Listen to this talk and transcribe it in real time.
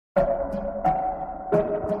Never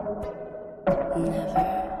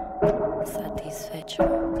satisfecho.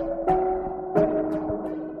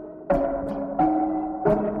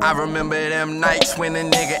 I remember them nights when a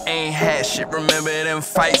nigga ain't had shit. Remember them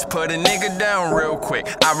fights, put a nigga down real quick.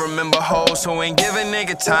 I remember hoes who ain't give a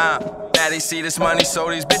nigga time. Now they see this money, so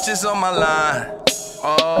these bitches on my line.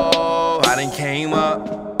 Oh, I done came up.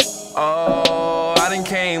 Oh, I done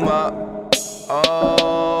came up.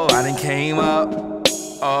 Oh, I done came up.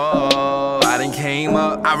 Oh, I done came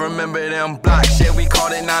up. I remember them block shit, we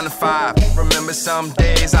called it 9 to 5. Remember some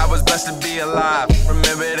days I was blessed to be alive.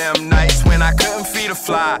 Remember them nights when I couldn't feed a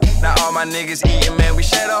fly. Now all my niggas eating, man, we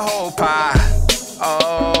shared a whole pie.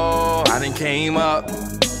 Oh, I done came up.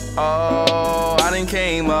 Oh, I done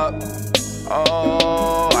came up.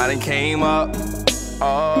 Oh, I done came up.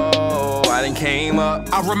 Oh, I done came up.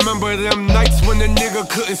 I remember them nights when a nigga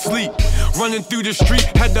couldn't sleep. Running through the street,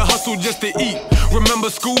 had to hustle just to eat. Remember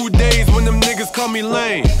school days when them niggas called me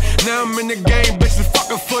lame. Now I'm in the game, bitches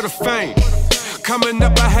fucking for the fame. Coming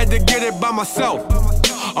up, I had to get it by myself.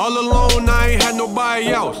 All alone, I ain't had nobody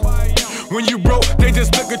else. When you broke, they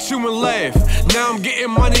just look at you and laugh. Now I'm getting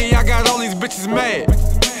money, I got all these bitches mad.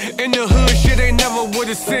 In the hood, shit ain't never what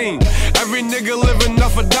it seemed. Every nigga living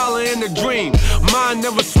off $1 in a dream. Mine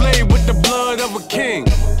never slaved with the blood of a king.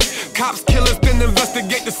 Cops kill us, then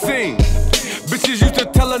investigate the scene. Bitches used to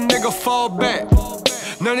tell a nigga fall back.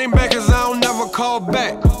 Now they back cause I don't never call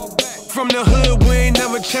back. From the hood, we ain't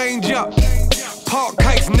never change up. Park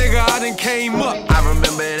kites, nigga, I done came up. I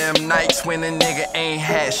remember them nights when a nigga ain't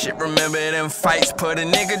had shit. Remember them fights, put a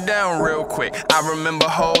nigga down real quick. I remember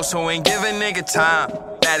hoes who ain't give a nigga time.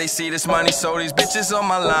 Now they see this money, so these bitches on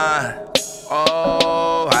my line.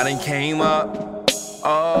 Oh, I done came up.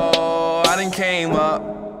 Oh, I done came up.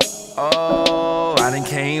 Oh, I done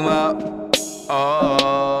came up.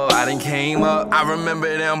 Oh, I done came up. I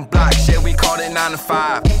remember them block shit, we called it 9 to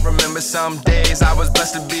 5. Remember some days I was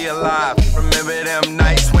blessed to be alive. Remember them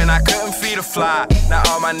nights when I couldn't feed a fly. Now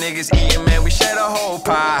all my niggas eating, man, we shared a whole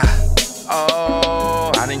pie.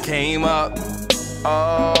 Oh, I done came up.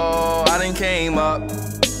 Oh, I done came up.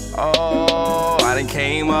 Oh, I done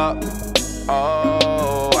came up.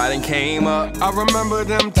 Oh, I done came up. I remember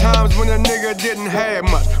them times when a nigga didn't have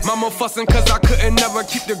much. Mama fussing cause I couldn't never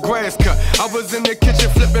keep the grass cut. I was in the kitchen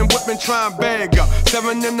flipping, whipping, trying bag up.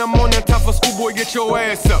 7 in the morning, time for schoolboy, get your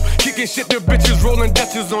ass up. Kicking shit to bitches, rolling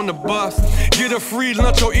Dutches on the bus. Get a free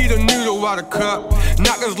lunch or eat a noodle out of cup.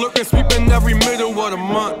 Knockers lurking, sweeping every middle of the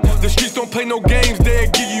month. The streets don't play no games, they'll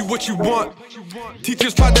give you what you want.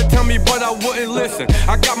 Teachers tried to tell me, but I wouldn't listen.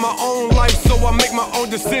 I got my own life, so I make my own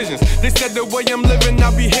decisions. They said the way I'm living,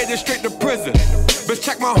 I'll be headed straight to prison. But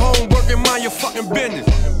check my homework and mind your fucking business.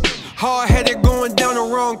 Hard-headed going down the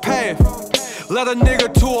wrong path. Let a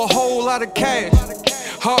nigga to a whole lot of cash.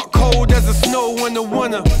 Hard cold as the snow in the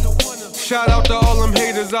winter. Shout out to all them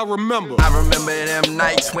haters I remember. I remember them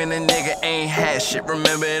nights when a nigga ain't had shit.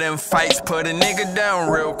 Remember them fights, put a nigga down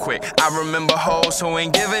real quick. I remember hoes who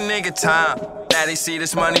ain't give a nigga time. Now they see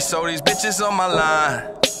this money, so these bitches on my line.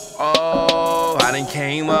 Oh, I done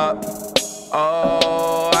came up.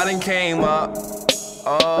 Oh, I done came up.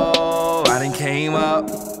 Oh, I done came up.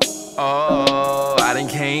 Oh, I done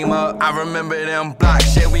came up. I remember them block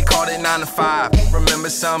shit, we called it 9 to 5. Remember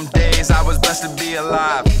some days I was blessed to be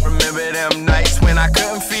alive. Remember them nights when I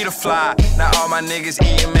couldn't feed a fly. Now all my niggas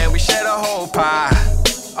eating, man, we shared a whole pie.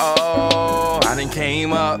 Oh, I done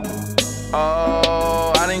came up.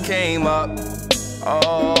 Oh, I done came up.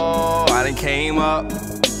 Oh, I done came up.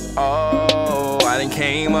 Oh, I done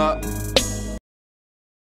came up.